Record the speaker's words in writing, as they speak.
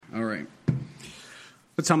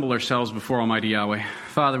Let's humble ourselves before Almighty Yahweh.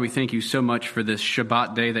 Father, we thank you so much for this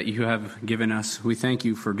Shabbat day that you have given us. We thank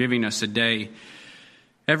you for giving us a day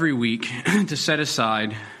every week to set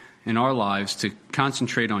aside in our lives to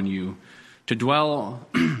concentrate on you, to dwell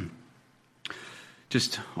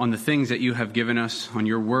just on the things that you have given us, on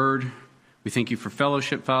your word. We thank you for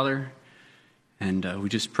fellowship, Father, and we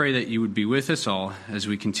just pray that you would be with us all as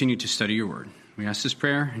we continue to study your word. We ask this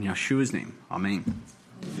prayer in Yeshua's name. Amen.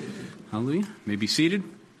 Hallelujah. You may be seated.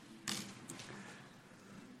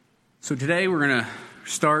 So today we're going to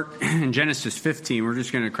start in Genesis 15. We're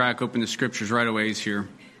just going to crack open the scriptures right away here.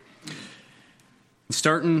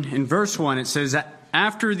 Starting in verse 1, it says,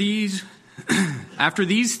 After these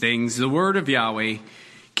things, the word of Yahweh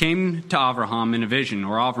came to Avram in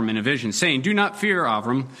a vision, saying, Do not fear,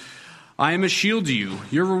 Avram. I am a shield to you.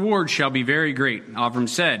 Your reward shall be very great. Avram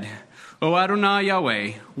said, O Adonai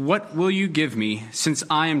Yahweh, what will you give me, since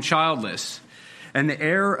I am childless? And the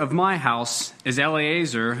heir of my house is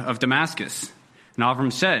Eliezer of Damascus. And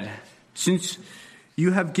Avram said, Since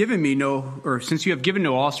you have given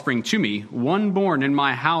no offspring to me, one born in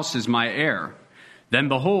my house is my heir. Then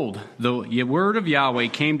behold, the word of Yahweh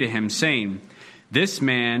came to him, saying, This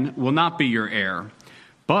man will not be your heir,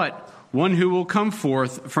 but one who will come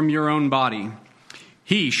forth from your own body.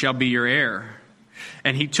 He shall be your heir.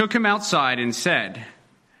 And he took him outside and said,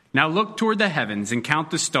 Now look toward the heavens and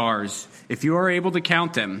count the stars, if you are able to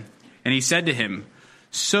count them. And he said to him,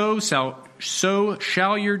 So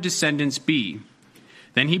shall your descendants be.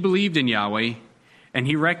 Then he believed in Yahweh, and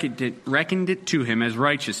he reckoned it to him as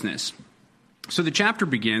righteousness. So the chapter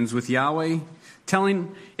begins with Yahweh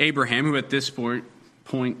telling Abraham, who at this point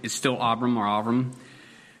is still Avram,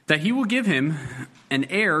 that he will give him an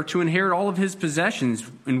heir to inherit all of his possessions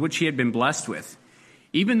in which he had been blessed with.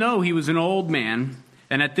 Even though he was an old man,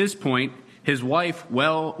 and at this point his wife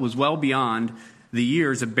was well beyond the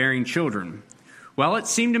years of bearing children. While it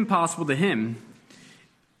seemed impossible to him,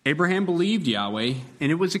 Abraham believed Yahweh,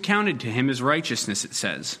 and it was accounted to him as righteousness, it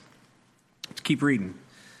says. Let's keep reading.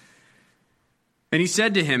 And he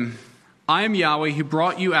said to him, I am Yahweh who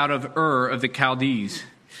brought you out of Ur of the Chaldees,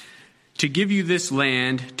 to give you this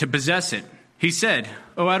land to possess it. He said,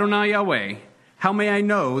 O Adonai Yahweh, how may I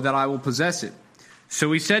know that I will possess it? So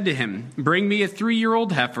he said to him, Bring me a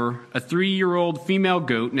 3-year-old heifer, a 3-year-old female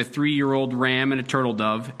goat, and a 3-year-old ram, and a turtle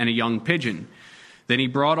dove, and a young pigeon. Then he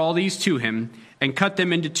brought all these to him, and cut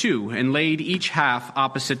them into two, and laid each half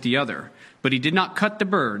opposite the other. But he did not cut the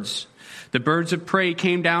birds. The birds of prey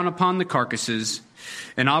came down upon the carcasses,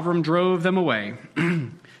 and Avram drove them away.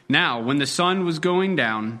 Now, when the sun was going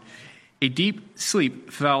down, a deep sleep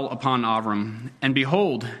fell upon Avram, and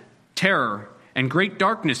behold, terror and great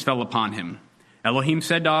darkness fell upon him. Elohim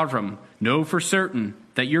said to Avram, Know for certain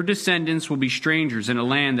that your descendants will be strangers in a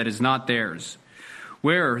land that is not theirs,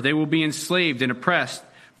 where they will be enslaved and oppressed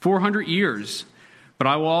 400 years. But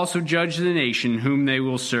I will also judge the nation whom they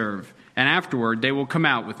will serve, and afterward they will come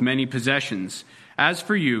out with many possessions. As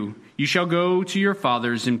for you, you shall go to your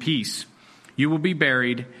fathers in peace. You will be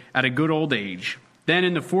buried at a good old age. Then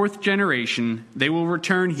in the 4th generation they will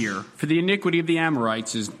return here, for the iniquity of the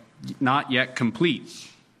Amorites is not yet complete.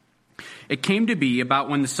 It came to be about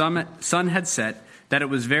when the sun had set that it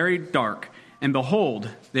was very dark, and behold,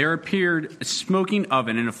 there appeared a smoking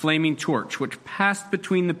oven and a flaming torch, which passed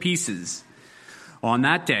between the pieces. On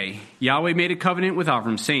that day, Yahweh made a covenant with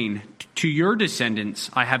Avram, saying, To your descendants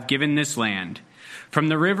I have given this land, from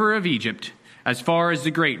the river of Egypt as far as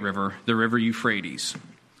the great river, the river Euphrates.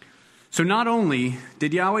 So not only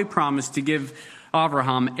did Yahweh promise to give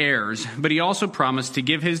Abraham heirs, but he also promised to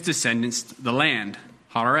give his descendants the land,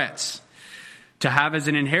 Haaretz, to have as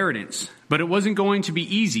an inheritance. But it wasn't going to be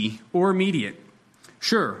easy or immediate.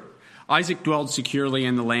 Sure, Isaac dwelled securely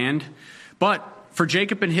in the land, but for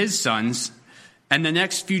Jacob and his sons, and the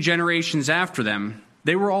next few generations after them,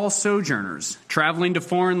 they were all sojourners, traveling to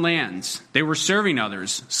foreign lands. They were serving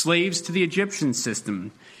others, slaves to the Egyptian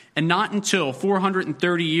system. And not until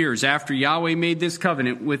 430 years after Yahweh made this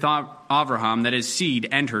covenant with Abraham that his seed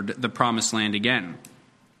entered the promised land again.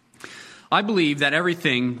 I believe that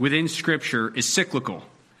everything within Scripture is cyclical,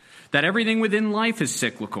 that everything within life is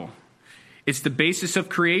cyclical. It's the basis of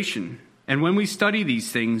creation. And when we study these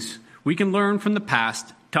things, we can learn from the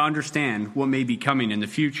past to understand what may be coming in the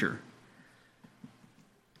future.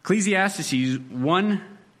 Ecclesiastes 1:9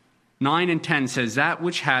 and 10 says, That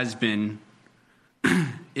which has been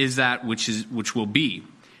is that which will be,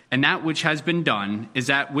 and that which has been done is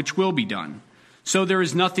that which will be done. So there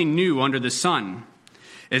is nothing new under the sun.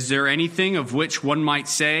 Is there anything of which one might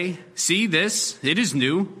say, See this, it is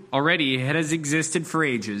new, already it has existed for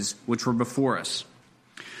ages which were before us.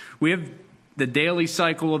 We have the daily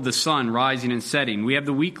cycle of the sun rising and setting. We have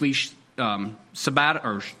the weekly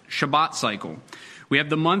Shabbat cycle. We have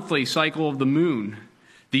the monthly cycle of the moon,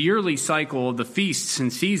 the yearly cycle of the feasts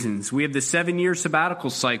and seasons. We have the 7-year sabbatical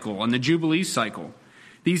cycle and the Jubilee cycle.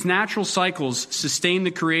 These natural cycles sustain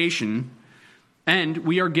the creation, and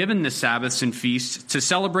we are given the Sabbaths and feasts to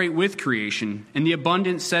celebrate with creation and the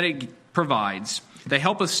abundance that it provides. They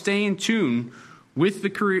help us stay in tune with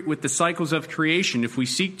the cycles of creation if we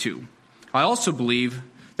seek to. I also believe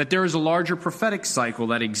that there is a larger prophetic cycle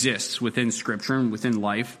that exists within Scripture and within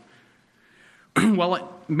life. While it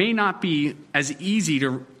may not be as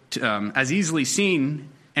easily seen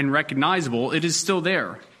and recognizable, it is still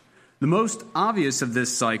there. The most obvious of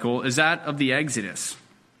this cycle is that of the Exodus,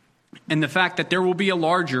 and the fact that there will be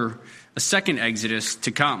a second Exodus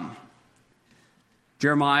to come.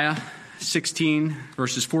 Jeremiah 16,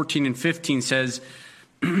 verses 14 and 15 says,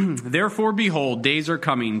 "Therefore, behold, days are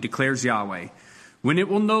coming, declares Yahweh, when it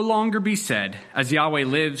will no longer be said, as Yahweh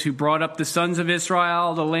lives, who brought up the sons of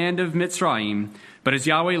Israel, the land of Mitzrayim, but as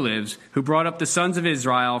Yahweh lives, who brought up the sons of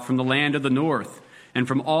Israel from the land of the north, and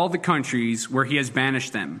from all the countries where he has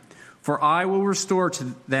banished them. For I will restore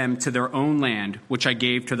to them to their own land, which I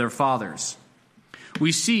gave to their fathers."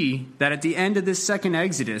 We see that at the end of this second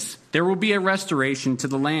Exodus, there will be a restoration to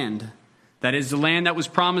the land. That is the land that was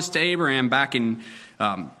promised to Abraham back in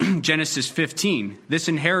Genesis 15, this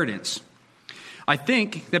inheritance. I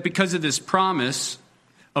think that because of this promise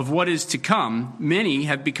of what is to come, many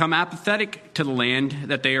have become apathetic to the land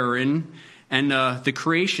that they are in and the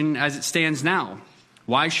creation as it stands now.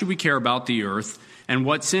 Why should we care about the earth and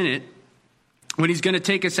what's in it when he's going to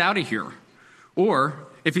take us out of here? Or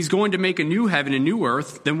if he's going to make a new heaven and new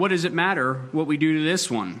earth, then what does it matter what we do to this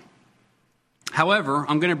one? However,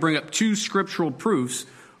 I'm going to bring up 2 scriptural proofs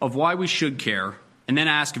of why we should care and then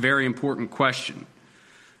ask a very important question.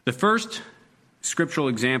 The first scriptural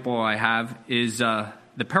example I have is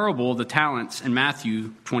the parable of the talents in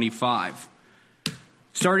Matthew 25.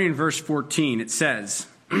 Starting in verse 14, it says,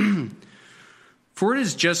 "For it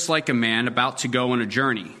is just like a man about to go on a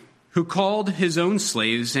journey, who called his own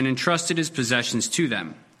slaves and entrusted his possessions to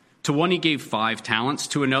them. To one he gave 5 talents,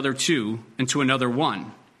 to another 2, and to another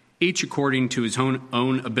 1, each according to his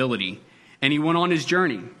own ability. And he went on his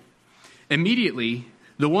journey. Immediately,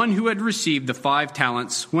 the one who had received the 5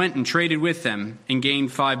 talents went and traded with them and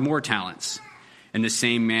gained 5 more talents. In the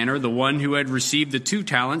same manner, the one who had received the 2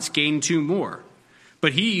 talents gained 2 more.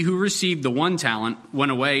 But he who received the 1 talent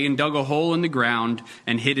went away and dug a hole in the ground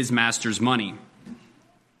and hid his master's money.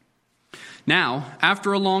 Now,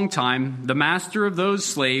 after a long time, the master of those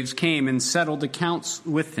slaves came and settled accounts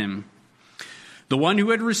with him. The one who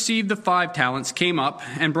had received the 5 talents came up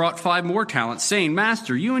and brought 5 more talents, saying,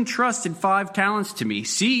 'Master, you entrusted 5 talents to me.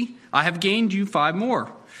 See, I have gained you 5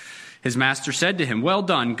 more.' His master said to him, 'Well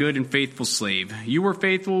done, good and faithful slave. You were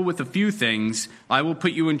faithful with a few things. I will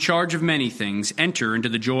put you in charge of many things. Enter into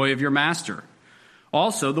the joy of your master.'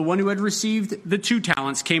 Also, the one who had received the 2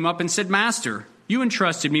 talents came up and said, 'Master, you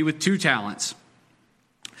entrusted me with 2 talents.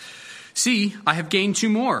 See, I have gained 2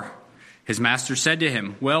 more.' His master said to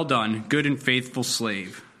him, 'Well done, good and faithful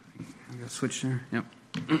slave.'" I gotta switch there. Yep.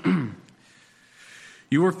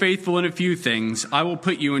 "You were faithful in a few things. I will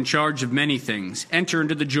put you in charge of many things. Enter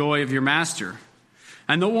into the joy of your master.'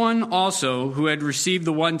 And the one also who had received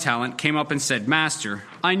the 1 talent came up and said, 'Master,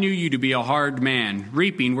 I knew you to be a hard man,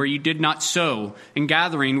 reaping where you did not sow, and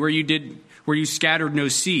gathering where you scattered no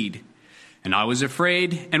seed. And I was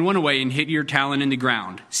afraid and went away and hid your talent in the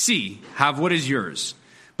ground. See, have what is yours.'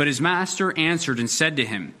 But his master answered and said to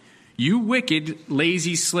him, 'You wicked,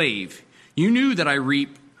 lazy slave, you knew that I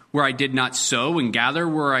reap where I did not sow and gather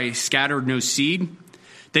where I scattered no seed.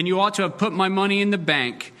 Then you ought to have put my money in the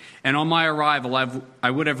bank, and on my arrival I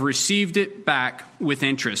would have received it back with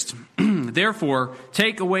interest. Therefore,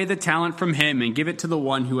 take away the talent from him and give it to the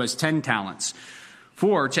one who has 10 talents.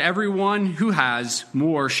 For to everyone who has,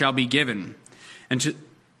 more shall be given,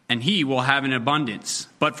 and he will have an abundance.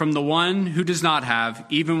 But from the one who does not have,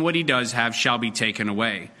 even what he does have shall be taken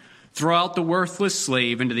away. Throw out the worthless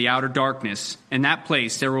slave into the outer darkness. In that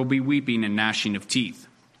place there will be weeping and gnashing of teeth."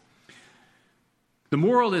 The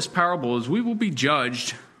moral of this parable is we will be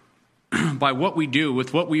judged by what we do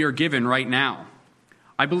with what we are given right now.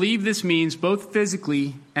 I believe this means both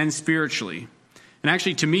physically and spiritually. And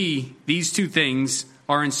actually, to me, these 2 things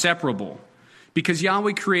are inseparable. Because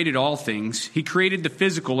Yahweh created all things, he created the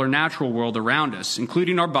physical or natural world around us,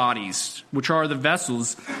 including our bodies, which are the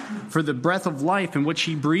vessels for the breath of life in which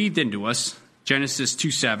he breathed into us, Genesis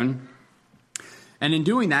 2:7. And in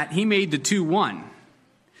doing that, he made the 2 one.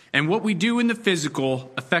 And what we do in the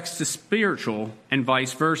physical affects the spiritual and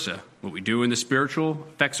vice versa. What we do in the spiritual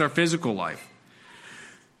affects our physical life.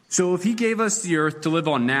 So if he gave us the earth to live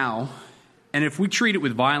on now, and if we treat it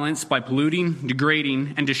with violence by polluting,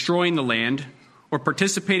 degrading, and destroying the land, or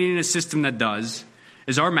participating in a system that does,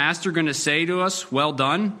 is our master going to say to us, well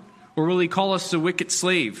done, or will he call us a wicked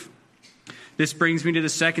slave? This brings me to the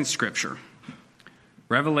second scripture,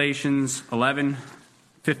 Revelations 11,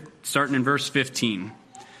 starting in verse 15.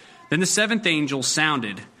 Then the seventh angel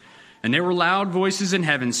sounded, and there were loud voices in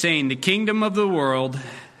heaven saying, the kingdom of the world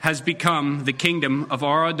has become the kingdom of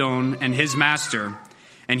our Adon and his master,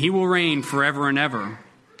 and he will reign forever and ever.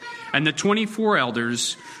 And the 24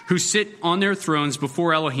 elders who sit on their thrones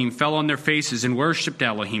before Elohim fell on their faces and worshipped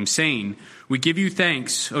Elohim, saying, we give you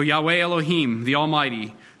thanks, O Yahweh Elohim, the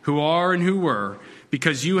Almighty, who are and who were,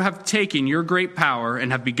 because you have taken your great power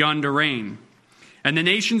and have begun to reign. And the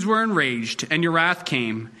nations were enraged, and your wrath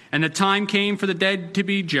came, and the time came for the dead to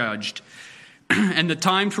be judged, and the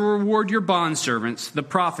time to reward your bondservants, the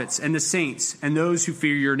prophets and the saints, and those who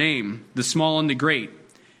fear your name, the small and the great,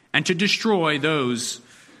 and to destroy those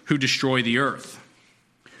who destroy the earth.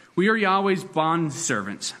 We are Yahweh's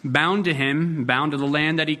bondservants, bound to him, bound to the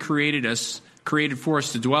land that he created for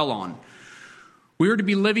us to dwell on. We are to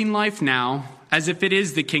be living life now as if it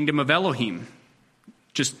is the kingdom of Elohim.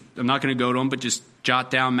 I'm not going to go to them, but just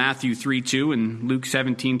jot down Matthew 3:2 and Luke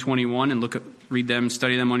 17:21 and read them,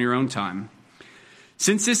 study them on your own time.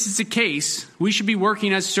 Since this is the case, we should be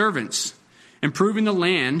working as servants, improving the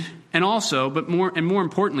land, and also, but more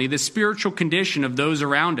importantly, the spiritual condition of those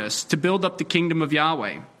around us to build up the kingdom of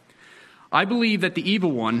Yahweh. I believe that the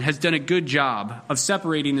evil one has done a good job of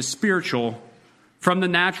separating the spiritual from the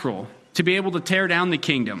natural to be able to tear down the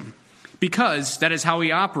kingdom, because that is how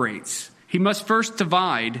he operates. He must first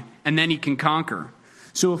divide, and then he can conquer.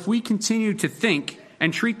 So if we continue to think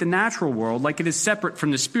and treat the natural world like it is separate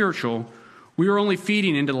from the spiritual, we are only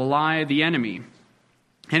feeding into the lie of the enemy.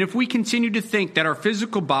 And if we continue to think that our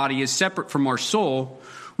physical body is separate from our soul,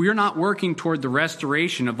 we are not working toward the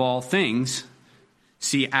restoration of all things.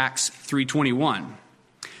 See Acts 3:21.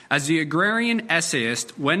 As the agrarian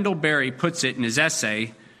essayist Wendell Berry puts it in his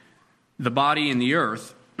essay, The Body and the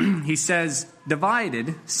Earth, he says,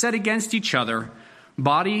 divided, set against each other,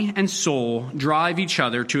 body and soul drive each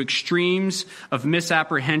other to extremes of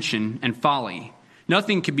misapprehension and folly.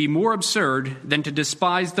 Nothing could be more absurd than to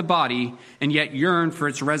despise the body and yet yearn for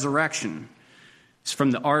its resurrection. It's from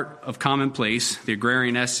The Art of Commonplace, the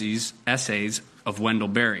agrarian essays of Wendell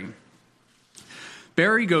Berry.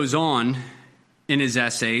 Berry goes on in his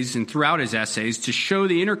essays and throughout his essays to show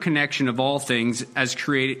the interconnection of all things as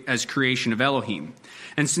creation of Elohim.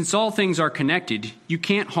 And since all things are connected, you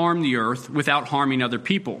can't harm the earth without harming other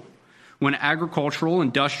people. When agricultural,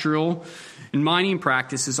 industrial, and mining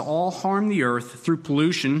practices all harm the earth through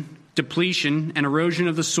pollution, depletion, and erosion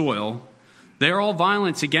of the soil, they are all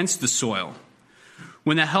violence against the soil.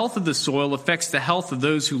 When the health of the soil affects the health of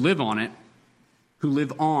those who live on it, who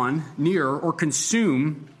live on, near, or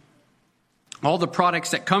consume all the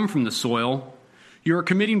products that come from the soil, you are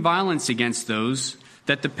committing violence against those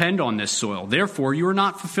that depend on this soil. Therefore, you are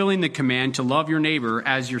not fulfilling the command to love your neighbor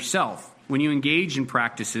as yourself when you engage in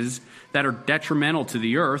practices that are detrimental to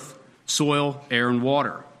the earth, soil, air, and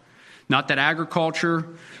water. Not that agriculture,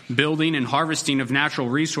 building, and harvesting of natural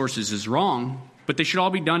resources is wrong, but they should all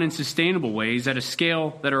be done in sustainable ways at a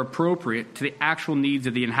scale that are appropriate to the actual needs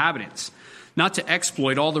of the inhabitants, not to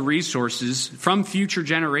exploit all the resources from future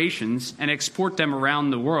generations and export them around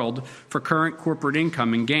the world for current corporate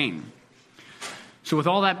income and gain. So with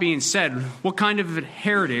all that being said, what kind of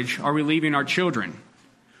heritage are we leaving our children?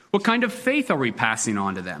 What kind of faith are we passing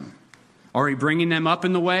on to them? Are we bringing them up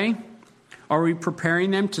in the way? Are we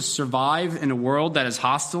preparing them to survive in a world that is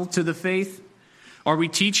hostile to the faith? Are we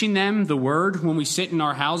teaching them the word when we sit in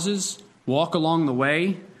our houses, walk along the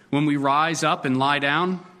way, when we rise up and lie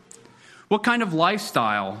down? What kind of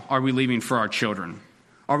lifestyle are we leaving for our children?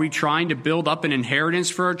 Are we trying to build up an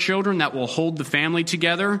inheritance for our children that will hold the family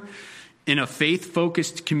together in a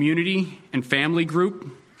faith-focused community and family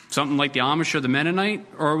group, something like the Amish or the Mennonite?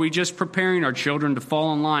 Or are we just preparing our children to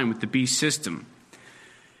fall in line with the beast system?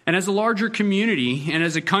 And as a larger community and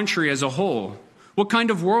as a country as a whole, what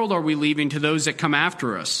kind of world are we leaving to those that come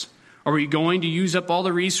after us? Are we going to use up all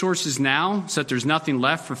the resources now so that there's nothing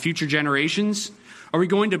left for future generations? Are we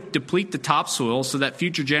going to deplete the topsoil so that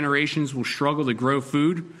future generations will struggle to grow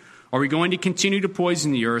food? Are we going to continue to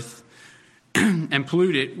poison the earth and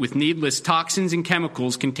pollute it with needless toxins and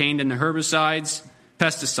chemicals contained in the herbicides,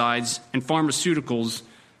 pesticides, and pharmaceuticals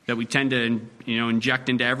that we tend to inject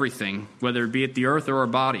into everything, whether it be at the earth or our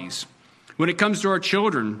bodies? When it comes to our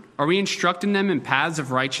children, are we instructing them in paths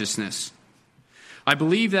of righteousness? I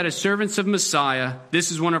believe that as servants of Messiah,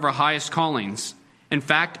 this is one of our highest callings. In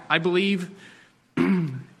fact, I believe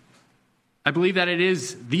that it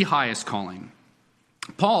is the highest calling.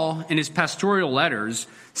 Paul, in his pastoral letters,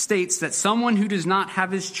 states that someone who does not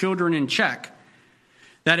have his children in check,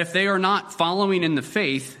 that if they are not following in the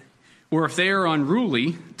faith, or if they are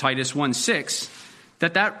unruly, Titus 1:6,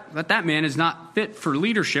 that man is not fit for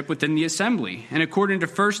leadership within the assembly. And according to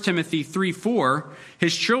 1 Timothy 3:4,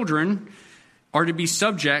 his children are to be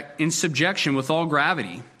in subjection with all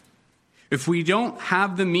gravity. If we don't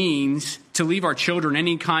have the means to leave our children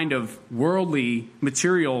any kind of worldly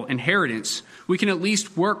material inheritance, we can at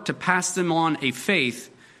least work to pass them on a faith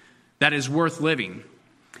that is worth living,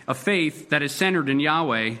 a faith that is centered in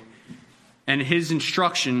Yahweh and his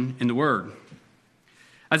instruction in the Word.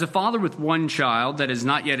 As a father with one child that is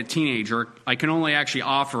not yet a teenager, I can only actually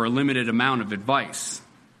offer a limited amount of advice.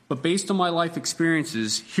 But based on my life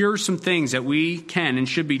experiences, here are some things that we can and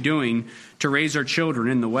should be doing to raise our children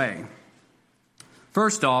in the way.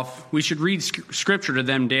 First off, we should read Scripture to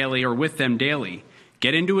them daily or with them daily.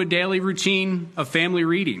 Get into a daily routine of family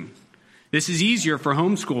reading. This is easier for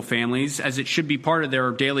homeschool families as it should be part of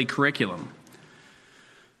their daily curriculum.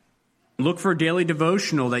 Look for a daily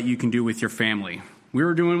devotional that you can do with your family. We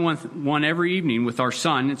were doing one every evening with our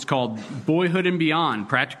son. It's called Boyhood and Beyond,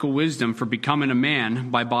 Practical Wisdom for Becoming a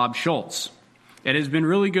Man by Bob Schultz. It has been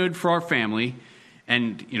really good for our family,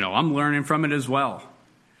 and, I'm learning from it as well.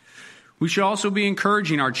 We should also be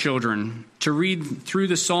encouraging our children to read through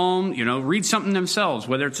the psalm, read something themselves,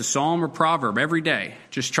 whether it's a psalm or proverb every day.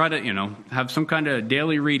 Just try to, have some kind of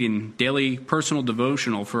daily reading, daily personal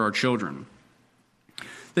devotional for our children.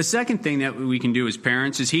 The second thing that we can do as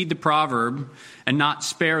parents is heed the proverb and not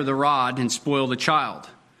spare the rod and spoil the child.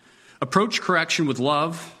 Approach correction with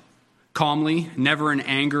love, calmly, never in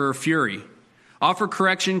anger or fury. Offer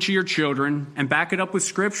correction to your children and back it up with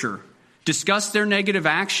Scripture. Discuss their negative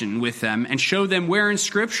action with them and show them where in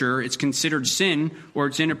Scripture it's considered sin or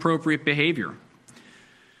it's inappropriate behavior.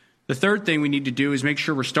 The third thing we need to do is make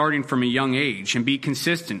sure we're starting from a young age and be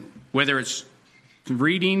consistent, whether it's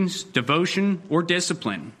readings, devotion, or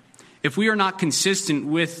discipline. If we are not consistent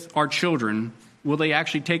with our children, will they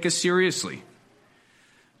actually take us seriously?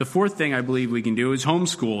 The fourth thing I believe we can do is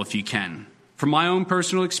homeschool if you can. From my own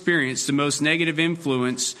personal experience, the most negative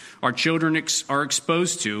influence our children are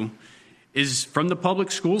exposed to is from the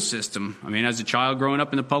public school system. As a child growing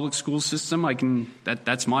up in the public school system,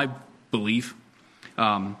 that's my belief.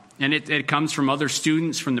 And it comes from other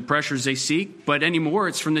students, from the pressures they seek, but anymore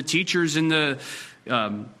it's from the teachers and the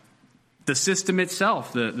system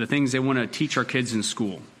itself, the things they want to teach our kids in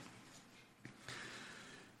school.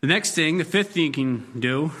 The fifth thing you can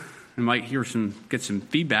do, I might get some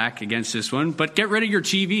feedback against this one, but get rid of your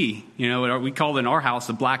TV. We called in our house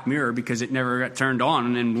a black mirror because it never got turned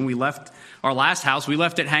on. And when we left our last house, we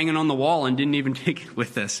left it hanging on the wall and didn't even take it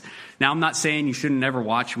with us. Now, I'm not saying you shouldn't never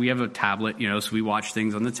watch. We have a tablet, so we watch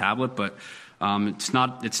things on the tablet, but it's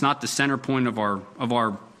not the center point of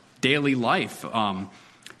our daily life.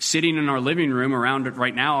 Sitting in our living room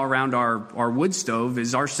around our wood stove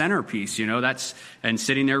is our centerpiece, and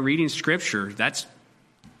sitting there reading Scripture, that's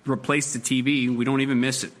replaced the TV. We don't even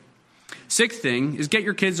miss it. Sixth thing is get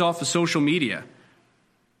your kids off of social media.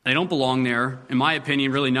 They don't belong there. In my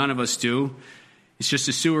opinion, really none of us do. It's just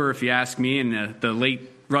a sewer, if you ask me, and the late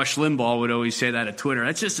Rush Limbaugh would always say that at Twitter.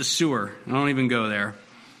 That's just a sewer. I don't even go there.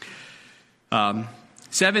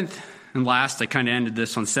 Seventh and last, I kind of ended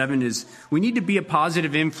this on 7, is we need to be a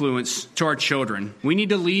positive influence to our children. We need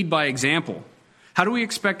to lead by example. How do we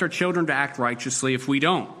expect our children to act righteously if we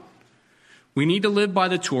don't? We need to live by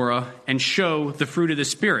the Torah and show the fruit of the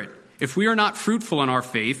Spirit. If we are not fruitful in our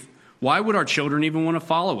faith, why would our children even want to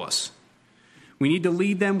follow us? We need to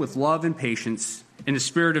lead them with love and patience in the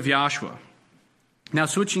spirit of Yahshua. Now,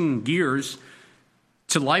 switching gears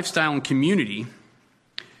to lifestyle and community,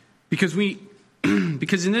 because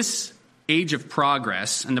in this age of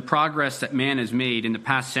progress and the progress that man has made in the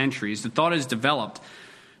past centuries, the thought has developed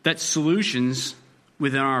that solutions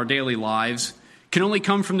within our daily lives can only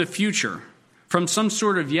come from the future, from some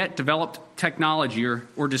sort of yet developed technology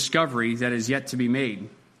or discovery that is yet to be made.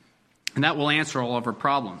 And that will answer all of our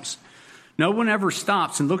problems. No one ever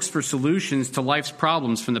stops and looks for solutions to life's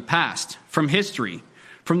problems from the past, from history,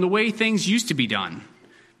 from the way things used to be done.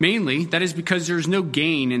 Mainly, that is because there's no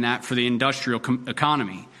gain in that for the industrial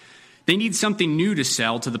economy. They need something new to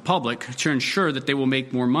sell to the public to ensure that they will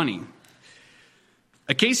make more money.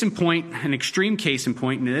 An extreme case in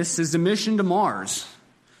point in this is the mission to Mars.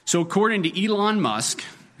 So according to Elon Musk,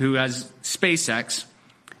 who has SpaceX,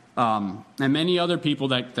 and many other people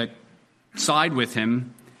that side with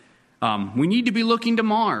him, We need to be looking to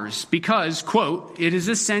Mars because, quote, it is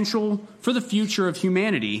essential for the future of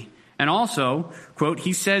humanity. And also, quote,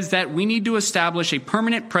 he says that we need to establish a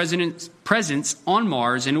permanent presence on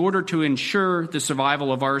Mars in order to ensure the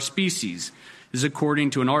survival of our species. This is according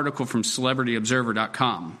to an article from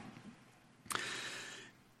CelebrityObserver.com.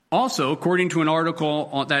 Also, according to an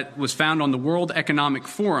article that was found on the World Economic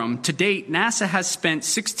Forum, to date, NASA has spent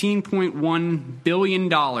 $16.1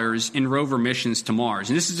 billion in rover missions to Mars.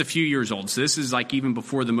 And this is a few years old, so this is like even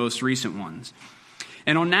before the most recent ones.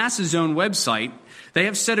 And on NASA's own website, they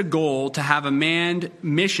have set a goal to have a manned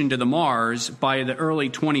mission to the Mars by the early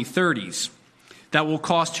 2030s. That will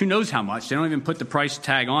cost who knows how much. They don't even put the price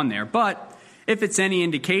tag on there. But if it's any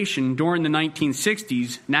indication, during the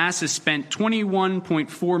 1960s, NASA spent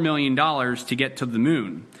 $21.4 million to get to the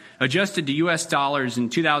moon. Adjusted to U.S. dollars in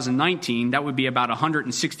 2019, that would be about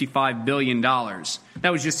 $165 billion.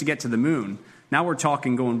 That was just to get to the moon. Now we're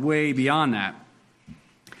talking going way beyond that.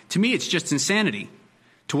 To me, it's just insanity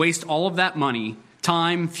to waste all of that money,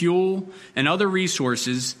 time, fuel, and other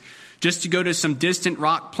resources just to go to some distant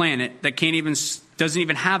rock planet that doesn't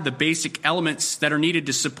even have the basic elements that are needed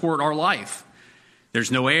to support our life. There's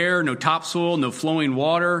no air, no topsoil, no flowing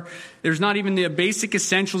water. There's not even the basic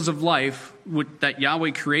essentials of life that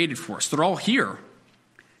Yahweh created for us. They're all here,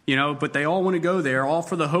 but they all want to go there, all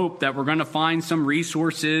for the hope that we're going to find some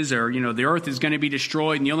resources or, the earth is going to be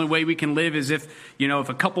destroyed. And the only way we can live is if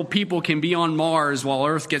a couple people can be on Mars while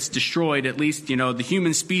earth gets destroyed, at least, the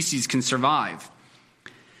human species can survive.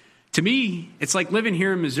 To me, it's like living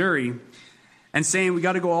here in Missouri and saying we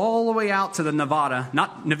got to go all the way out to the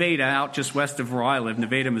not Nevada, out just west of where I live,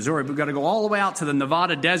 Nevada, Missouri, but we've got to go all the way out to the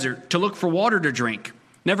Nevada desert to look for water to drink.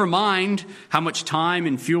 Never mind how much time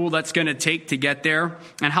and fuel that's going to take to get there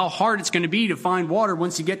and how hard it's going to be to find water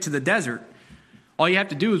once you get to the desert. All you have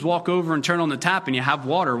to do is walk over and turn on the tap and you have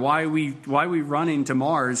water. Why are we running to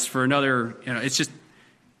Mars for another,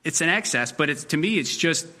 it's an excess, but to me, it's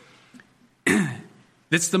just,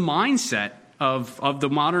 it's the mindset of the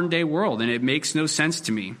modern day world, and it makes no sense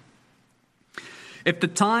to me. If the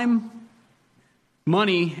time,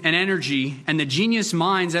 money, and energy and the genius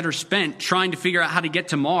minds that are spent trying to figure out how to get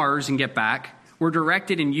to Mars and get back were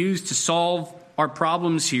directed and used to solve our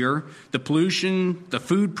problems here, the pollution, the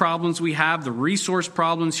food problems we have, the resource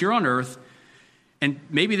problems here on Earth, and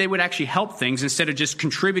maybe they would actually help things instead of just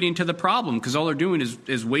contributing to the problem, because all they're doing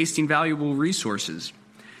is wasting valuable resources.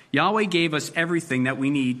 Yahweh gave us everything that we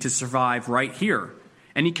need to survive right here,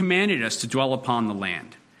 and he commanded us to dwell upon the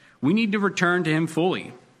land. We need to return to him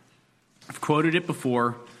fully. I've quoted it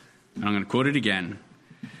before, and I'm going to quote it again.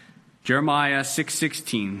 Jeremiah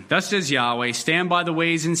 6:16. Thus says Yahweh, stand by the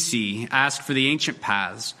ways and see, ask for the ancient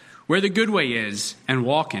paths, where the good way is, and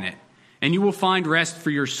walk in it, and you will find rest for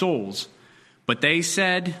your souls. But they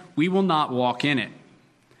said, we will not walk in it.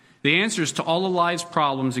 The answers to all of life's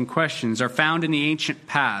problems and questions are found in the ancient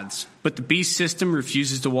paths, but the beast system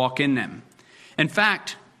refuses to walk in them. In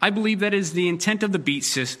fact, I believe that is the intent of the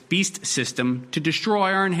beast system to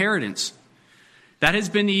destroy our inheritance. That has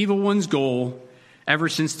been the evil one's goal ever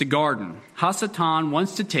since the garden. Hasatan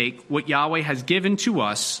wants to take what Yahweh has given to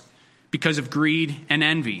us because of greed and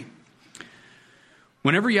envy.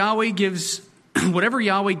 Whatever Yahweh gives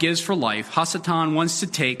for life, Hasatan wants to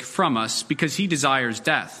take from us because he desires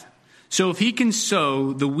death. So if he can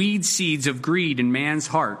sow the weed seeds of greed in man's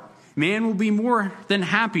heart, man will be more than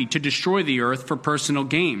happy to destroy the earth for personal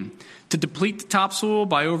gain, to deplete the topsoil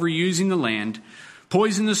by overusing the land,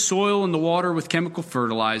 poison the soil and the water with chemical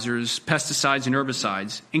fertilizers, pesticides, and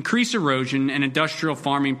herbicides, increase erosion and industrial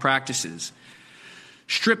farming practices,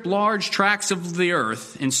 strip large tracts of the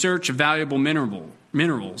earth in search of valuable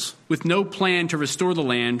minerals, with no plan to restore the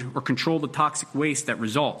land or control the toxic waste that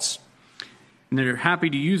results. And they're happy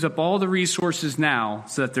to use up all the resources now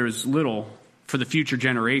so that there's little for the future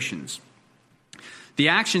generations. The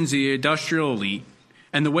actions of the industrial elite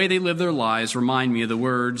and the way they live their lives remind me of the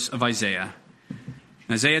words of Isaiah.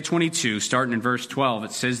 In Isaiah 22, starting in verse 12,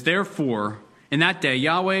 it says, therefore, in that day,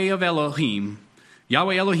 Yahweh Elohim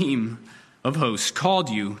of hosts called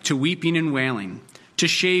you to weeping and wailing, to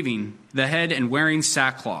shaving the head and wearing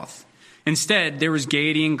sackcloth. Instead, there was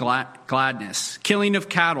gaiety and gladness, killing of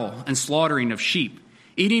cattle and slaughtering of sheep,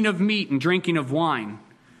 eating of meat and drinking of wine.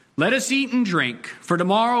 Let us eat and drink, for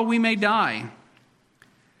tomorrow we may die.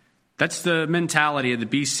 That's the mentality of the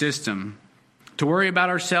beast system, to worry about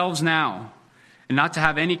ourselves now and not to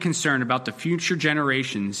have any concern about the future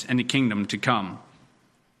generations and the kingdom to come.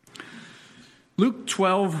 Luke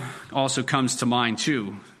 12 also comes to mind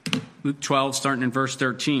too. Luke 12, starting in verse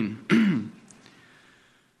 13.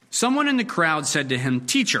 Someone in the crowd said to him,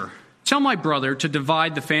 Teacher, tell my brother to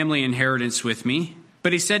divide the family inheritance with me.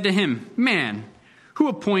 But he said to him, Man, who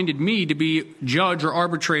appointed me to be judge or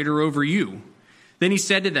arbitrator over you? Then he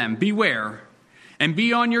said to them, Beware, and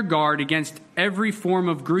be on your guard against every form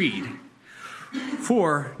of greed.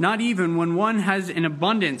 For not even when one has an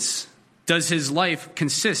abundance does his life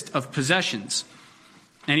consist of possessions.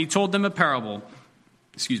 And he told them a parable,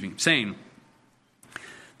 saying,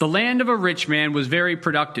 The land of a rich man was very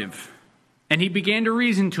productive. And he began to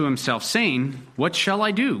reason to himself, saying, What shall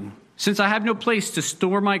I do, since I have no place to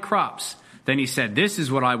store my crops? Then he said, This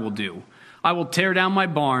is what I will do. I will tear down my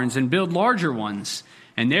barns and build larger ones,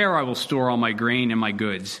 and there I will store all my grain and my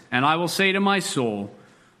goods. And I will say to my soul,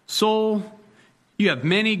 Soul, you have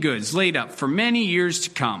many goods laid up for many years to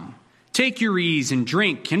come. Take your ease and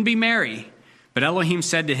drink and be merry. But Elohim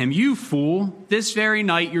said to him, You fool, this very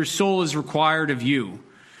night your soul is required of you.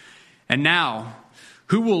 And now,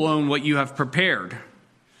 who will own what you have prepared?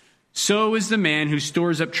 So is the man who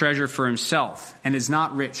stores up treasure for himself and is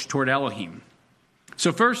not rich toward Elohim.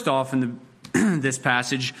 So first off, in this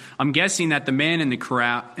passage, I'm guessing that the man in the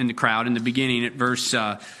crowd in the beginning at verse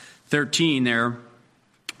 13 there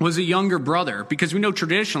was a younger brother, because we know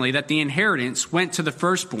traditionally that the inheritance went to the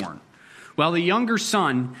firstborn. Well, the younger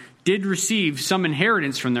son did receive some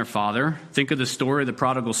inheritance from their father. Think of the story of the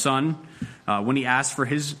prodigal son when he asked for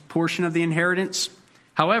his portion of the inheritance.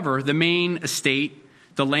 However, the main estate,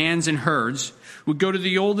 the lands and herds, would go to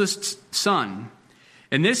the oldest son.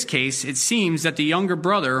 In this case, it seems that the younger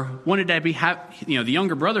brother wanted to the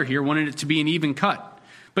younger brother here wanted it to be an even cut.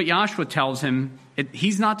 But Joshua tells him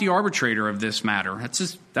he's not the arbitrator of this matter.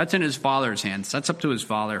 That's in his father's hands. That's up to his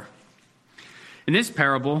father. In this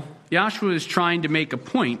parable, Joshua is trying to make a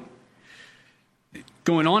point.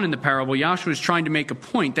 Going on in the parable, Joshua is trying to make a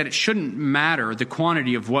point that it shouldn't matter the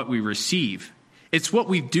quantity of what we receive. It's what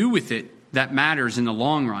we do with it that matters in the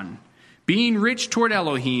long run. Being rich toward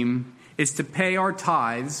Elohim is to pay our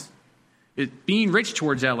tithes. Being rich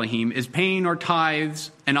towards Elohim is paying our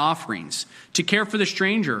tithes and offerings, to care for the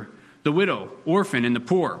stranger, the widow, orphan, and the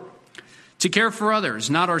poor, to care for others,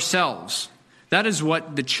 not ourselves. That is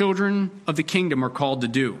what the children of the kingdom are called to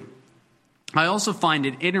do. I also find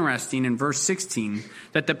it interesting in verse 16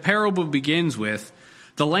 that the parable begins with,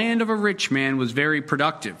 The land of a rich man was very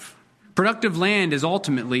productive. Productive land is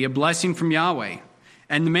ultimately a blessing from Yahweh,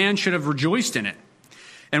 and the man should have rejoiced in it.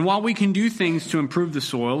 And while we can do things to improve the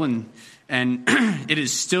soil, and it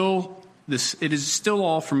is still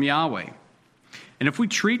all from Yahweh. And if we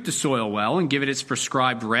treat the soil well and give it its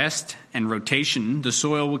prescribed rest and rotation, the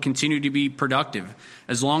soil will continue to be productive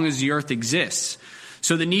as long as the earth exists.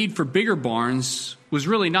 So the need for bigger barns was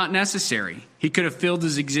really not necessary. He could have filled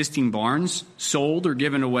his existing barns, sold or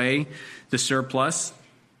given away the surplus,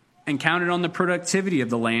 and counted on the productivity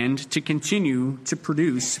of the land to continue to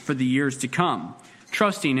produce for the years to come,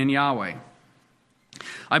 trusting in Yahweh.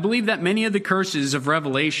 I believe that many of the curses of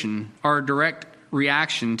Revelation are a direct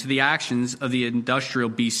reaction to the actions of the industrial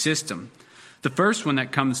beast system. The first one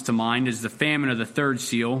that comes to mind is the famine of the third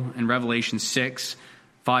seal in Revelation 6,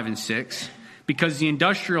 5 and 6. Because the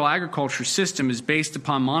industrial agriculture system is based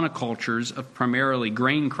upon monocultures of primarily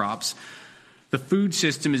grain crops, the food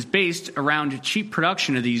system is based around cheap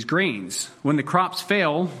production of these grains. When the crops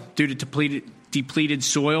fail due to depleted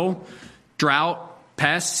soil, drought,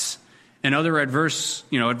 pests, and other adverse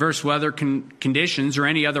weather conditions or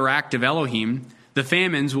any other act of Elohim, the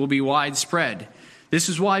famines will be widespread. This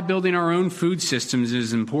is why building our own food systems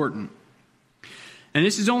is important. And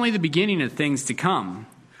this is only the beginning of things to come.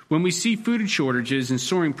 When we see food shortages and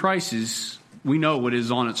soaring prices, we know what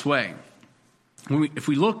is on its way. If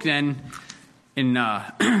we look then in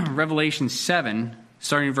Revelation 7,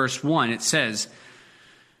 starting in verse 1, it says,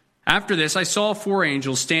 After this I saw 4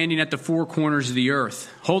 angels standing at the 4 corners of the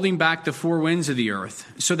earth, holding back the 4 winds of the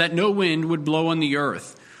earth, so that no wind would blow on the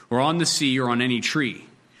earth, or on the sea, or on any tree.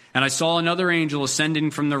 And I saw another angel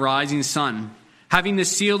ascending from the rising sun, having the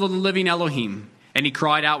seal of the living Elohim. And he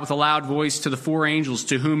cried out with a loud voice to the 4 angels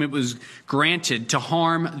to whom it was granted to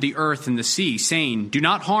harm the earth and the sea, saying, Do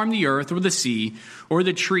not harm the earth or the sea or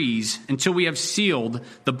the trees until we have sealed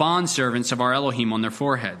the bondservants of our Elohim on their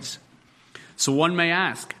foreheads. So one may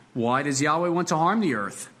ask, why does Yahweh want to harm the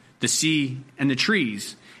earth, the sea, and the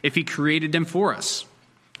trees if he created them for us?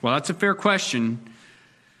 Well, that's a fair question.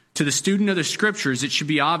 To the student of the scriptures, it should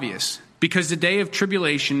be obvious, because the day of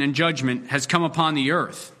tribulation and judgment has come upon the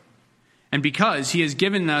earth. And because he has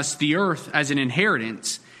given us the earth as an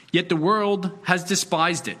inheritance, yet the world has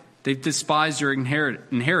despised it. They've despised their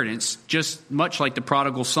inheritance, just much like the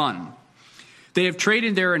prodigal son. They have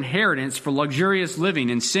traded their inheritance for luxurious living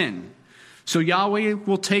and sin. So Yahweh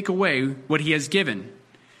will take away what he has given.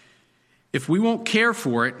 If we won't care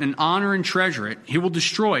for it and honor and treasure it, he will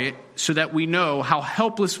destroy it so that we know how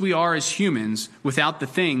helpless we are as humans without the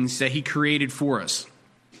things that he created for us.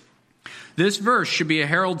 This verse should be a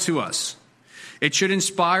herald to us. It should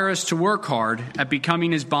inspire us to work hard at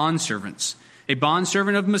becoming his bondservants, a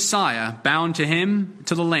bondservant of Messiah, bound to him,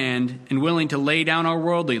 to the land, and willing to lay down our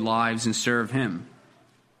worldly lives and serve him.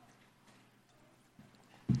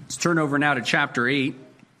 Let's turn over now to chapter 8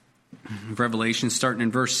 of Revelation, starting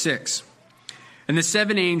in verse 6. And the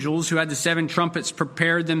 7 angels who had the 7 trumpets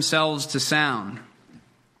prepared themselves to sound.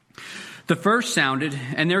 The first sounded,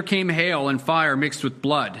 and there came hail and fire mixed with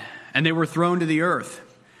blood, and they were thrown to the earth.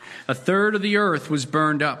 A third of the earth was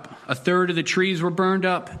burned up, a third of the trees were burned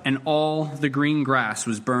up, and all the green grass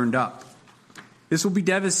was burned up. This will be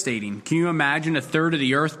devastating. Can you imagine a third of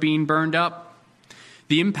the earth being burned up?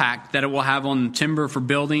 The impact that it will have on timber for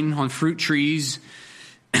building, on fruit trees,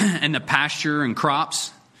 and the pasture and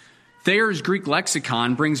crops. Thayer's Greek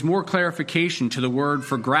lexicon brings more clarification to the word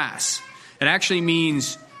for grass. It actually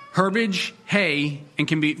means herbage, hay, and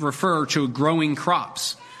can refer to growing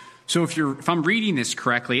crops. So if I'm reading this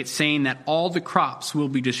correctly, it's saying that all the crops will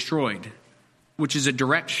be destroyed, which is a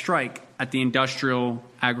direct strike at the industrial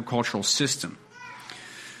agricultural system.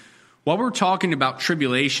 While we're talking about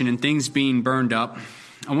tribulation and things being burned up,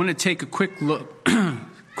 I want to take a quick look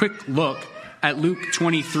at Luke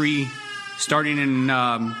 23, starting in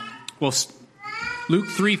Luke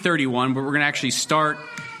 3:31, but we're going to actually start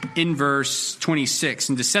in verse 26.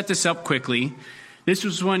 And to set this up quickly, this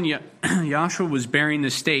was when Yahshua was bearing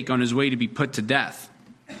the stake on his way to be put to death.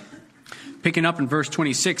 Picking up in verse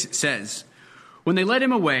 26, it says, "When they led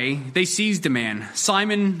him away, they seized a man,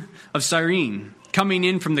 Simon of Cyrene, coming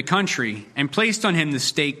in from the country, and placed on him the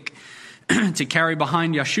stake to carry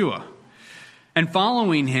behind Yeshua. And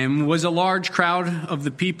following him was a large crowd of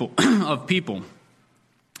the people,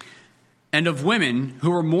 and of women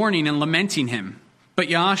who were mourning and lamenting him. But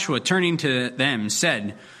Yahshua, turning to them,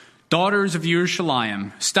 said, 'Daughters of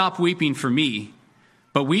Yerushalayim, stop weeping for me,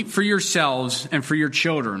 but weep for yourselves and for your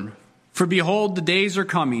children. For behold, the days are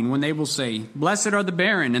coming when they will say, Blessed are the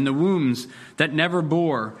barren and the wombs that never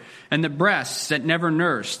bore, and the breasts that never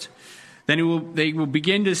nursed. Then they will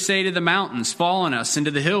begin to say to the mountains, Fall on us, and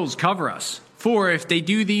to the hills, cover us. For if they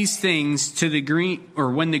do these things to the green,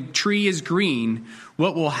 or when the tree is green,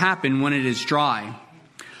 what will happen when it is dry?'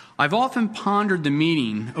 I've often pondered the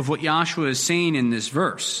meaning of what Yahshua is saying in this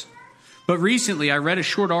verse. But recently I read a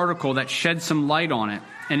short article that shed some light on it,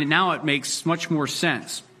 and now it makes much more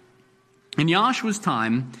sense. In Yahshua's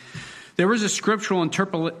time, there was a scriptural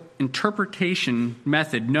interpretation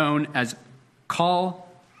method known as Kal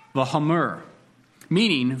v'Hamur,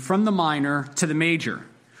 meaning from the minor to the major,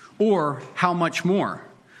 or how much more.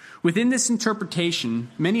 Within this interpretation,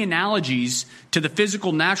 many analogies to the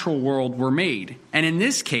physical natural world were made, and in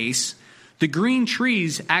this case, the green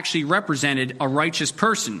trees actually represented a righteous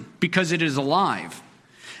person because it is alive,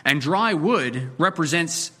 and dry wood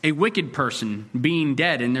represents a wicked person being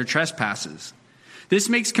dead in their trespasses. This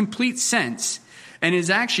makes complete sense and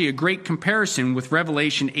is actually a great comparison with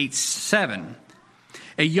Revelation 8:7.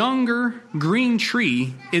 A younger green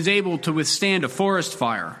tree is able to withstand a forest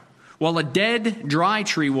fire, while a dead, dry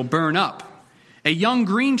tree will burn up. A young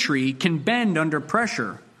green tree can bend under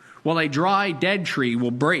pressure, while a dry, dead tree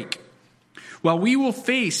will break. While we will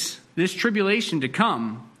face this tribulation to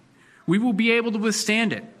come, we will be able to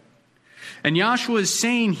withstand it. And Yahshua is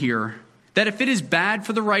saying here that if it is bad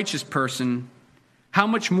for the righteous person, how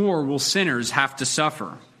much more will sinners have to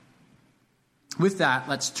suffer? With that,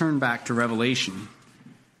 let's turn back to Revelation.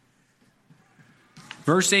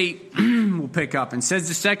 Verse 8 will pick up and says,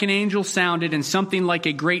 The second angel sounded, and something like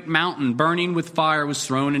a great mountain burning with fire was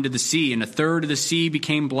thrown into the sea, and a third of the sea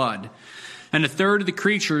became blood. And a third of the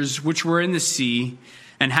creatures which were in the sea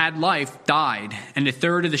and had life died, and a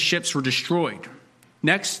third of the ships were destroyed.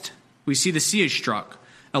 Next, we see the sea is struck.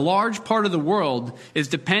 A large part of the world is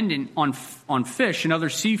dependent on fish and other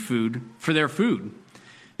seafood for their food.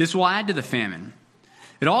 This will add to the famine.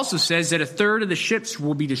 It also says that a third of the ships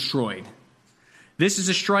will be destroyed. This is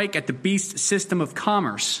a strike at the beast system of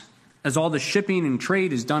commerce, as all the shipping and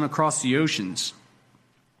trade is done across the oceans.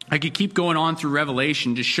 I could keep going on through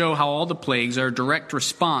Revelation to show how all the plagues are a direct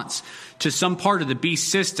response to some part of the beast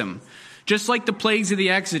system, just like the plagues of the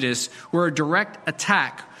Exodus were a direct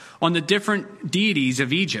attack on the different deities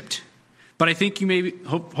of Egypt. But I think you may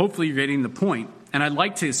hopefully you're getting the point, and I'd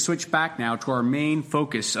like to switch back now to our main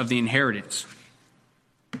focus of the inheritance.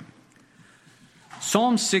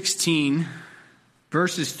 Psalm 16,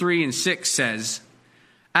 verses 3 and 6 says,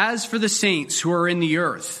 As for the saints who are in the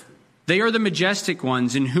earth, they are the majestic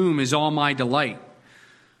ones in whom is all my delight.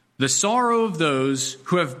 The sorrow of those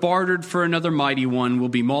who have bartered for another mighty one will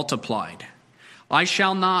be multiplied. I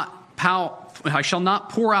shall not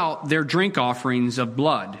pour out their drink offerings of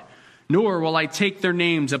blood, nor will I take their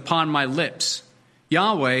names upon my lips.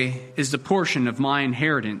 Yahweh is the portion of my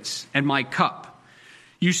inheritance and my cup.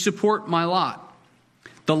 You support my lot.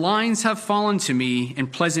 The lines have fallen to me in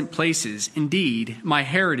pleasant places. Indeed, my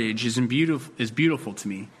heritage is beautiful to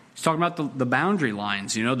me. He's talking about the boundary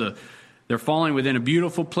lines. They're falling within a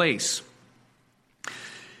beautiful place.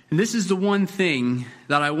 And this is the one thing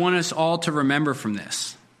that I want us all to remember from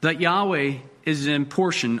this, that Yahweh is a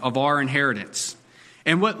portion of our inheritance.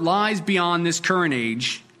 And what lies beyond this current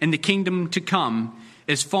age and the kingdom to come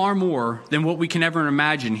is far more than what we can ever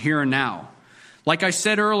imagine here and now. Like I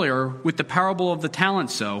said earlier with the parable of the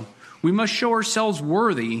talents, we must show ourselves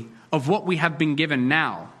worthy of what we have been given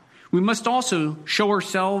now. We must also show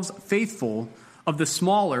ourselves faithful of the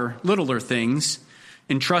smaller, littler things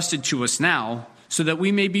entrusted to us now, so that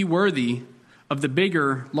we may be worthy of the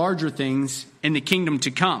bigger, larger things in the kingdom to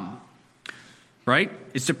come. Right?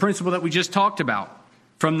 It's the principle that we just talked about,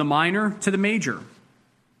 from the minor to the major.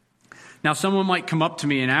 Now, someone might come up to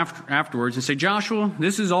me and afterwards and say, Joshua,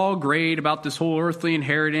 this is all great about this whole earthly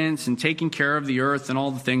inheritance and taking care of the earth and all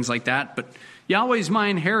the things like that, but Yahweh is my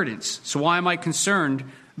inheritance, so why am I concerned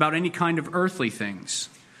about any kind of earthly things?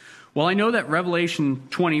 Well, I know that Revelation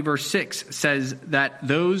 20, verse 6 says that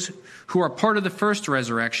those who are part of the first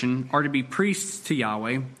resurrection are to be priests to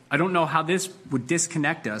Yahweh. I don't know how this would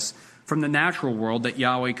disconnect us from the natural world that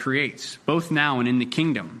Yahweh creates, both now and in the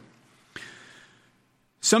kingdom.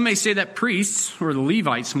 Some may say that priests, or the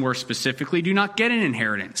Levites more specifically, do not get an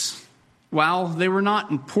inheritance. While they were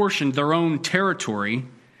not apportioned their own territory,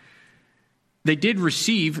 they did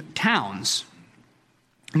receive towns.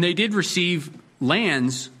 And they did receive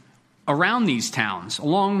lands around these towns,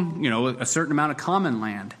 along, a certain amount of common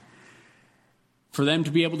land, for them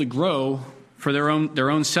to be able to grow for their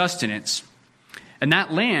own sustenance. And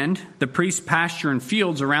that land, the priest's pasture and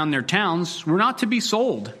fields around their towns, were not to be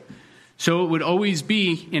sold. So it would always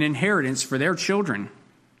be an inheritance for their children.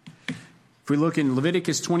 If we look in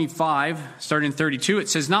Leviticus 25, starting in 32, it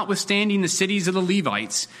says, notwithstanding the cities of the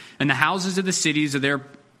Levites and the houses of the cities of their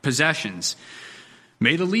possessions,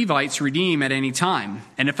 may the Levites redeem at any time.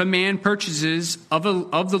 And if a man purchases of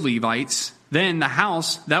the Levites, then the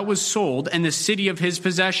house that was sold and the city of his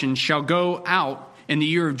possession shall go out in the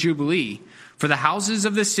year of Jubilee. For the houses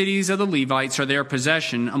of the cities of the Levites are their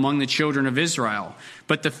possession among the children of Israel.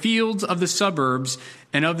 But the fields of the suburbs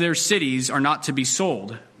and of their cities are not to be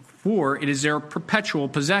sold, for it is their perpetual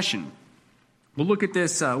possession. We'll look at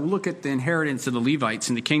this. We'll look at the inheritance of the Levites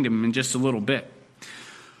in the kingdom in just a little bit.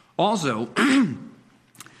 Also,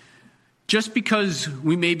 just because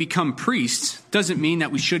we may become priests doesn't mean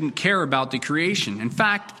that we shouldn't care about the creation. In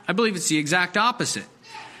fact, I believe it's the exact opposite.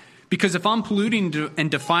 Because if I'm polluting and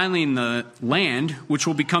defiling the land, which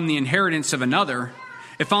will become the inheritance of another,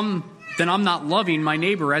 then I'm not loving my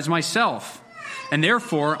neighbor as myself. And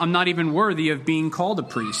therefore, I'm not even worthy of being called a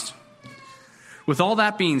priest. With all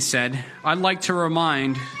that being said, I'd like to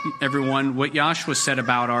remind everyone what Joshua said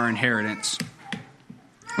about our inheritance.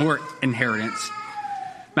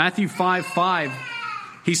 Matthew 5:5,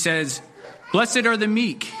 he says, blessed are the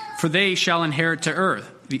meek, for they shall inherit the earth.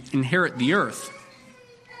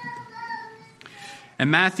 And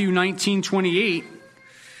Matthew 19:28,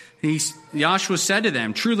 Joshua said to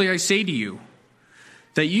them, truly I say to you,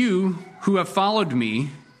 that you who have followed me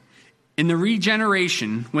in the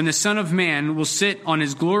regeneration, when the Son of Man will sit on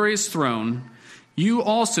his glorious throne, you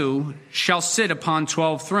also shall sit upon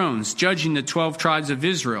 12 thrones, judging the 12 tribes of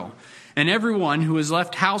Israel. And everyone who has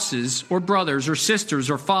left houses or brothers or sisters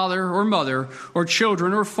or father or mother or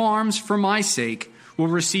children or farms for my sake will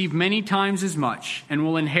receive many times as much and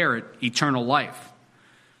will inherit eternal life.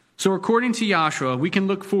 So according to Joshua, we can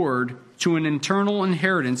look forward to an eternal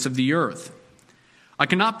inheritance of the earth. I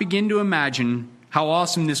cannot begin to imagine how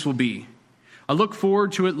awesome this will be. I look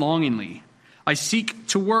forward to it longingly. I seek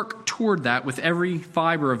to work toward that with every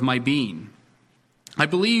fiber of my being. I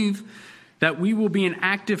believe that we will be an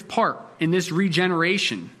active part in this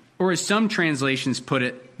regeneration, or as some translations put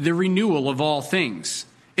it, the renewal of all things.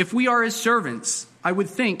 If we are his servants, I would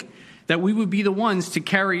think that we would be the ones to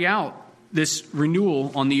carry out this renewal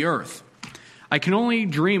on the earth. I can only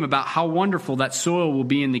dream about how wonderful that soil will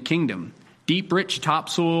be in the kingdom. Deep, rich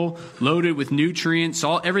topsoil, loaded with nutrients,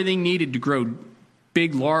 everything needed to grow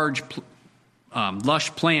big, large,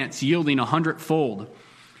 lush plants yielding 100-fold.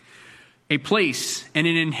 A place and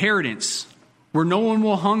an inheritance where no one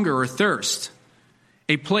will hunger or thirst.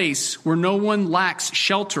 A place where no one lacks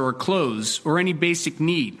shelter or clothes or any basic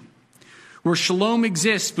need. where shalom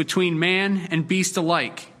exists between man and beast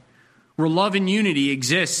alike, where love and unity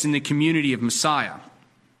exists in the community of Messiah.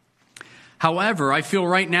 However, I feel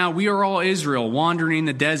right now we are all Israel wandering in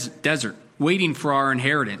the desert, waiting for our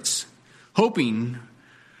inheritance, hoping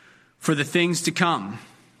for the things to come.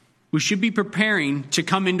 We should be preparing to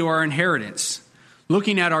come into our inheritance,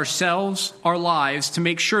 looking at ourselves, our lives, to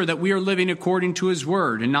make sure that we are living according to his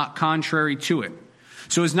word and not contrary to it,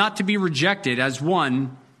 so as not to be rejected as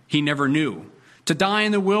one he never knew, to die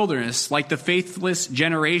in the wilderness like the faithless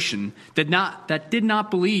generation that did not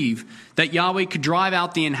believe that Yahweh could drive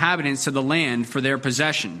out the inhabitants of the land for their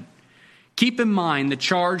possession. Keep in mind the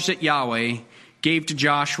charge that Yahweh gave to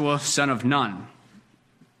Joshua, son of Nun.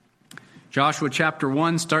 Joshua chapter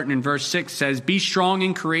 1, starting in verse 6, says, "Be strong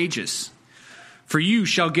and courageous, for you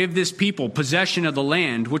shall give this people possession of the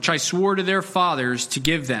land which I swore to their fathers to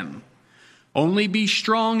give them. Only be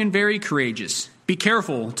strong and very courageous. Be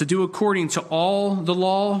careful to do according to all the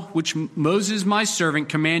law which Moses my servant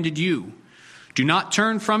commanded you. Do not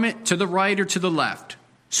turn from it to the right or to the left,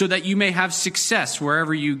 so that you may have success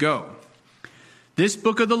wherever you go. This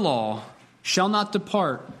book of the law shall not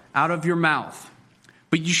depart out of your mouth,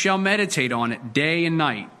 but you shall meditate on it day and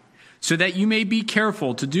night, so that you may be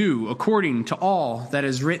careful to do according to all that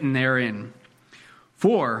is written therein.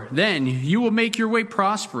 For then you will make your way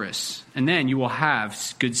prosperous, and then you will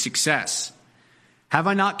have good success. Have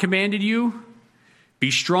I not commanded you?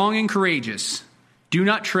 Be strong and courageous. Do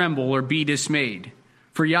not tremble or be dismayed,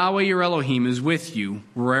 for Yahweh your Elohim is with you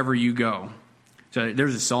wherever you go." So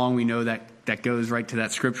there's a song we know that goes right to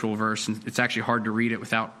that scriptural verse, and it's actually hard to read it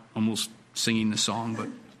without almost singing the song. But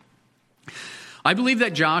I believe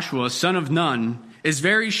that Joshua, son of Nun, is a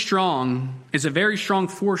very strong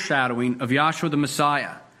foreshadowing of Yahshua the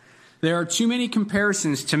Messiah. There are too many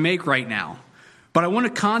comparisons to make right now, but I want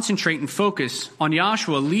to concentrate and focus on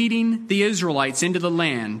Yahshua leading the Israelites into the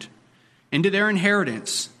land, into their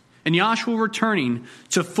inheritance, and Yahshua returning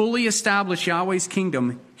to fully establish Yahweh's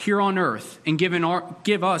kingdom here on earth and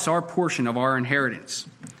give us our portion of our inheritance.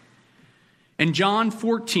 In John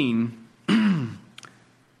 14,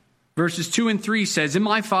 verses 2 and 3 says, "In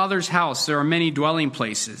my Father's house there are many dwelling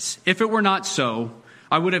places. If it were not so,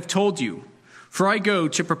 I would have told you. For I go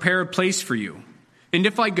to prepare a place for you. And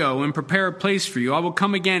if I go and prepare a place for you, I will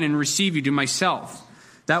come again and receive you to myself,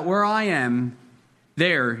 that where I am,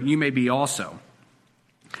 there you may be also."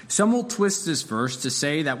 Some will twist this verse to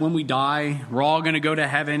say that when we die, we're all going to go to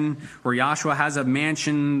heaven, where Yahshua has a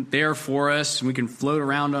mansion there for us, and we can float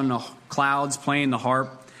around on the clouds playing the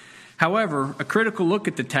harp. However, a critical look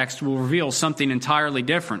at the text will reveal something entirely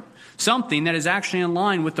different, something that is actually in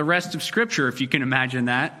line with the rest of Scripture, if you can imagine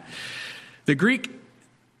that. The Greek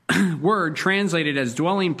word translated as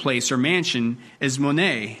dwelling place or mansion is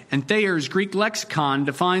monē, and Thayer's Greek lexicon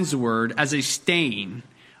defines the word as a staying,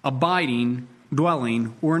 abiding,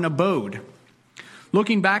 dwelling, or an abode.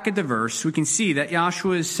 Looking back at the verse, we can see that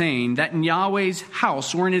Yahshua is saying that in Yahweh's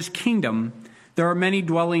house or in his kingdom, there are many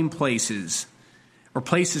dwelling places or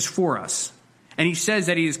places for us. And he says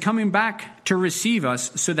that he is coming back to receive us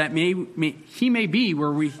so that he may be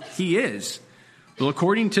where he is. Well,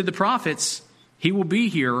 according to the prophets, he will be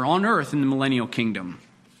here on earth in the millennial kingdom.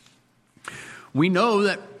 We know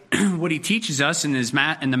that what he teaches us in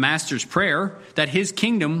the Master's Prayer, that his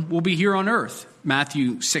kingdom will be here on earth,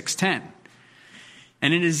 Matthew 6:10.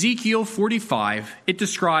 And in Ezekiel 45, it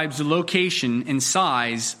describes the location and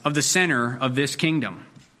size of the center of this kingdom.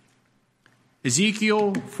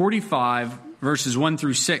 Ezekiel 45, verses 1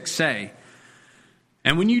 through 6 say,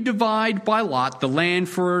 "And when you divide by lot the land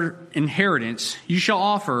for inheritance, you shall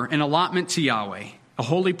offer an allotment to Yahweh, a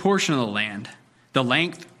holy portion of the land. The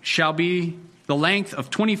length shall be the length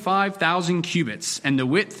of 25,000 cubits, and the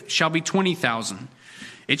width shall be 20,000.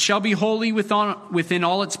 It shall be holy within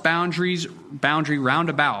all its boundary round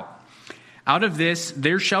about. Out of this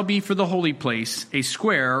there shall be for the holy place a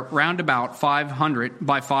square round about 500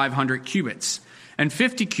 by 500 cubits, and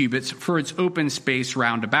 50 cubits for its open space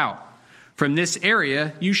round about. From this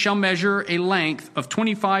area you shall measure a length of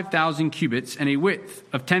 25,000 cubits and a width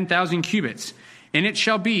of 10,000 cubits, and it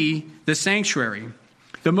shall be the sanctuary,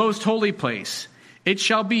 the most holy place. It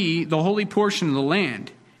shall be the holy portion of the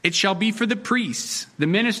land. It shall be for the priests, the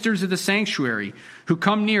ministers of the sanctuary, who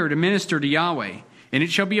come near to minister to Yahweh. And it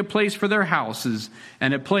shall be a place for their houses,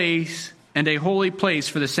 and a holy place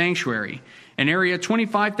for the sanctuary. An area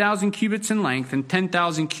 25,000 cubits in length and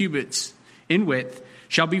 10,000 cubits in width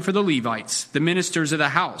shall be for the Levites, the ministers of the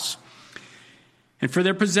house, and for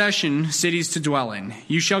their possession, cities to dwell in.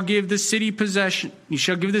 You shall give the city possession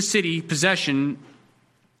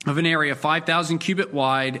of an area 5,000 cubit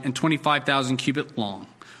wide and 25,000 cubit long.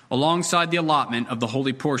 alongside the allotment of the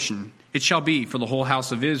holy portion. It shall be for the whole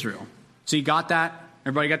house of Israel. So you got that?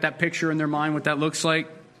 Everybody got that picture in their mind, what that looks like?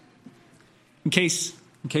 In case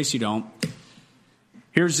you don't,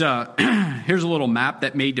 here's a little map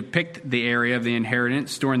that may depict the area of the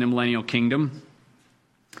inheritance during the millennial kingdom.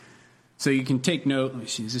 So you can take note. Let me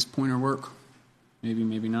see, does this pointer work? Maybe,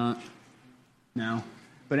 maybe not. No.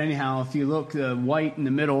 But anyhow, if you look, the white in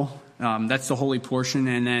the middle, that's the holy portion.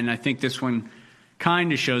 And then I think this one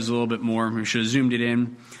kind of shows a little bit more. We should have zoomed it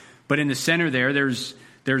in. But in the center there's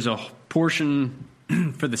a portion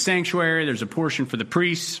for the sanctuary. There's a portion for the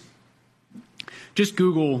priests. Just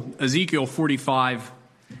Google Ezekiel 45,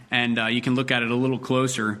 and you can look at it a little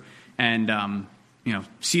closer and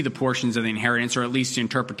see the portions of the inheritance, or at least the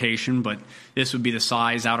interpretation. But this would be the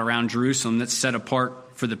size out around Jerusalem that's set apart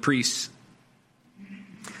for the priests.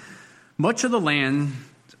 Much of the land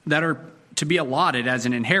that are to be allotted as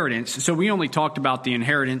an inheritance. So we only talked about the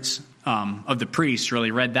inheritance of the priests,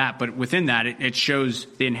 really read that. But within that, it shows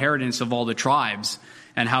the inheritance of all the tribes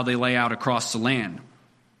and how they lay out across the land.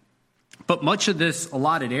 But much of this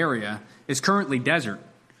allotted area is currently desert.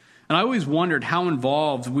 And I always wondered how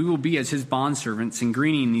involved we will be as his bondservants in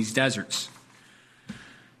greening these deserts.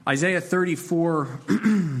 Isaiah 34,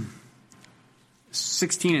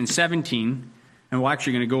 16 and 17, and we're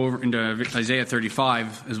actually going to go over into Isaiah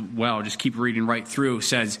 35 as well, just keep reading right through,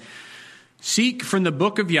 says, "Seek from the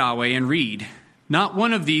book of Yahweh and read. Not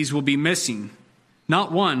one of these will be missing.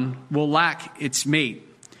 Not one will lack its mate.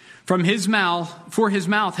 For his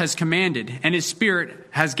mouth has commanded, and his spirit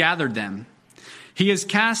has gathered them. He has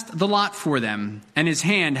cast the lot for them, and his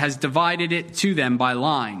hand has divided it to them by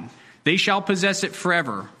line. They shall possess it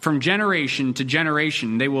forever. From generation to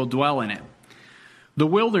generation they will dwell in it. The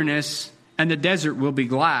wilderness and the desert will be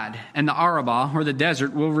glad, and the Arabah, or the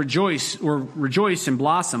desert, will rejoice and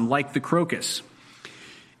blossom like the crocus.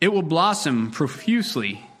 It will blossom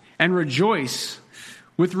profusely and rejoice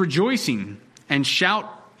with rejoicing and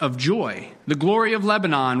shout of joy. The glory of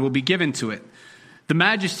Lebanon will be given to it, the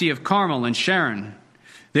majesty of Carmel and Sharon.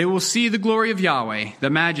 They will see the glory of Yahweh, the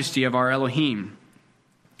majesty of our Elohim."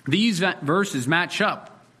 These verses match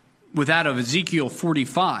up with that of Ezekiel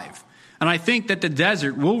 45. And I think that the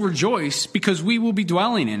desert will rejoice because we will be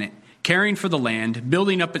dwelling in it, caring for the land,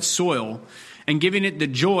 building up its soil, and giving it the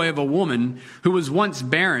joy of a woman who was once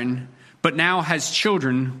barren, but now has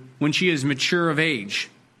children when she is mature of age.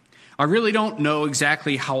 I really don't know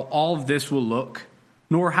exactly how all of this will look,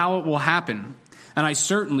 nor how it will happen. And I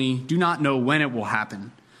certainly do not know when it will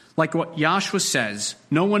happen. Like what Yahshua says,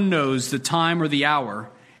 no one knows the time or the hour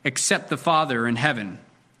except the Father in heaven.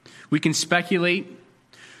 We can speculate.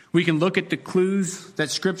 We can look at the clues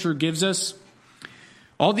that Scripture gives us.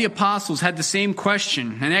 All the apostles had the same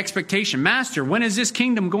question and expectation. "Master, when is this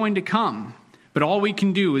kingdom going to come?" But all we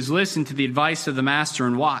can do is listen to the advice of the Master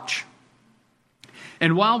and watch.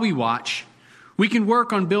 And while we watch, we can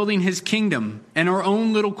work on building his kingdom in our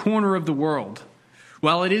own little corner of the world.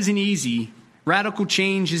 While it isn't easy, radical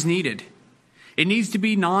change is needed. It needs to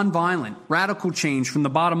be nonviolent, radical change from the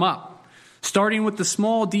bottom up, starting with the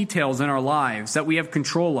small details in our lives that we have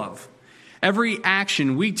control of. Every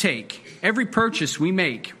action we take, every purchase we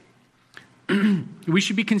make, we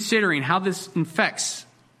should be considering how it affects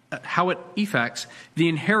the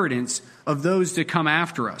inheritance of those that come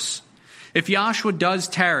after us. If Yahshua does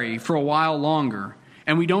tarry for a while longer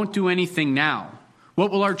and we don't do anything now, what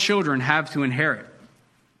will our children have to inherit?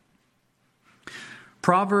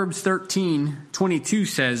 Proverbs 13:22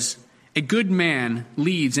 says, "A good man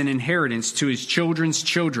leaves an inheritance to his children's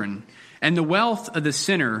children, and the wealth of the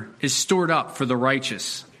sinner is stored up for the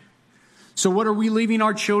righteous." So what are we leaving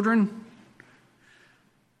our children?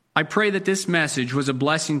 I pray that this message was a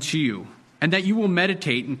blessing to you, and that you will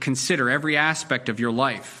meditate and consider every aspect of your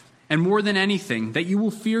life. And more than anything, that you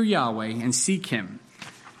will fear Yahweh and seek him.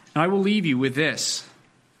 And I will leave you with this.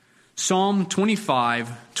 Psalm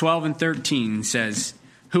 25:12 and 13 says,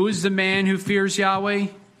 "Who is the man who fears Yahweh?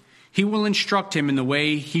 He will instruct him in the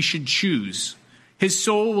way he should choose. His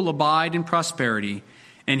soul will abide in prosperity,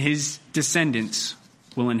 and his descendants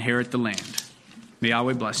will inherit the land." May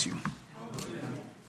Yahweh bless you.